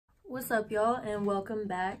What's up, y'all, and welcome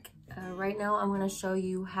back. Right now I'm going to show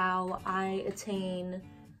you how I attain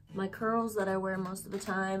my curls that I wear most of the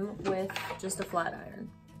time with just a flat iron.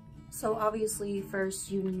 So obviously first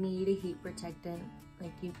you need a heat protectant.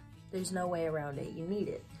 There's no way around it, you need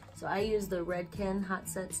it. So I use the Redken Hot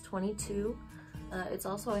Sets 22. It's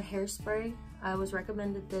also a hairspray. I was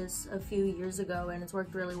recommended this a few years ago and it's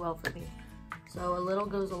worked really well for me. So a little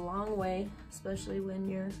goes a long way, especially when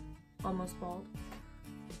you're almost bald.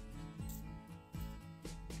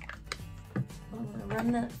 I'm gonna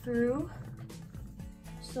run that through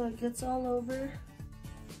so it gets all over.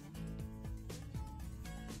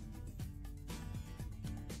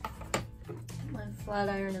 My flat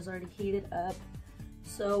iron is already heated up.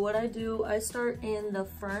 So what I do, I start in the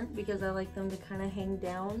front because I like them to kind of hang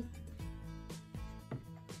down.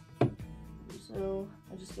 So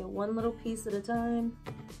I just get one little piece at a time,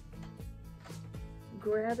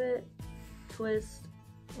 grab it, twist,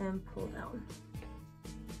 and pull down.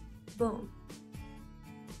 Boom.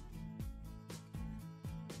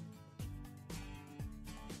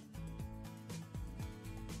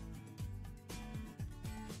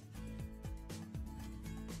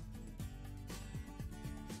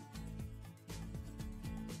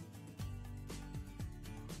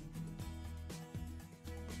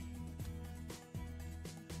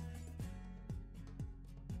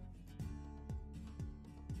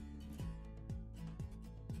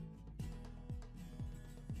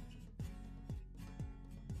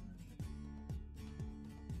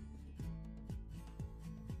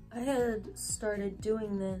 I had started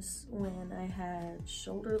doing this when I had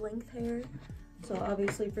shoulder length hair, so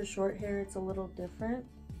obviously for short hair it's a little different,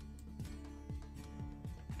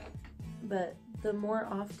 but the more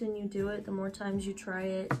often you do it, the more times you try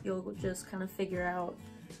it, you'll just kind of figure out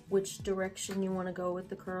which direction you want to go with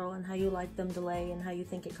the curl and how you like them to lay and how you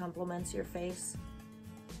think it complements your face.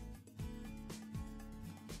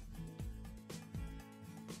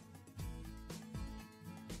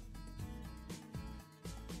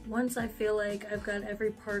 Once I feel like I've got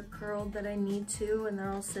every part curled that I need to and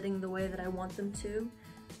they're all sitting the way that I want them to,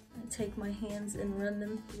 I take my hands and run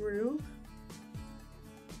them through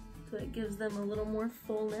so it gives them a little more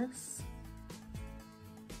fullness.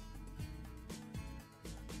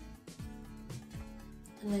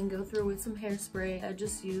 And then go through with some hairspray. I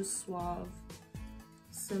just use Suave.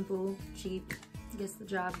 Simple, cheap, gets the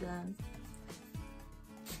job done.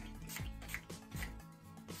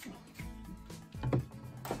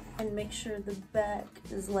 And make sure the back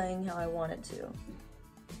is laying how I want it to.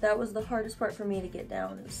 That was the hardest part for me to get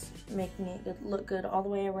down, is making it look good all the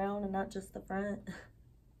way around and not just the front.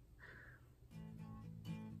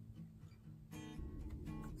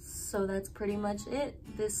 So that's pretty much it.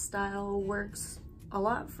 This style works a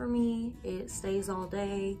lot for me. It stays all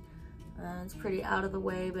day. It's pretty out of the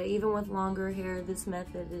way, but even with longer hair, this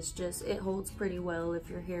method is just, it holds pretty well if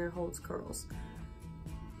your hair holds curls.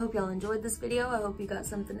 Hope y'all enjoyed this video. I hope you got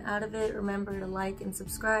something out of it. Remember to like and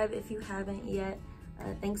subscribe if you haven't yet.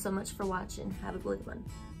 Thanks so much for watching. Have a good one.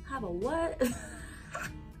 Have a what?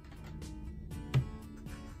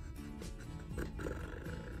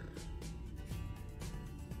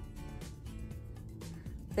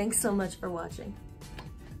 Thanks so much for watching.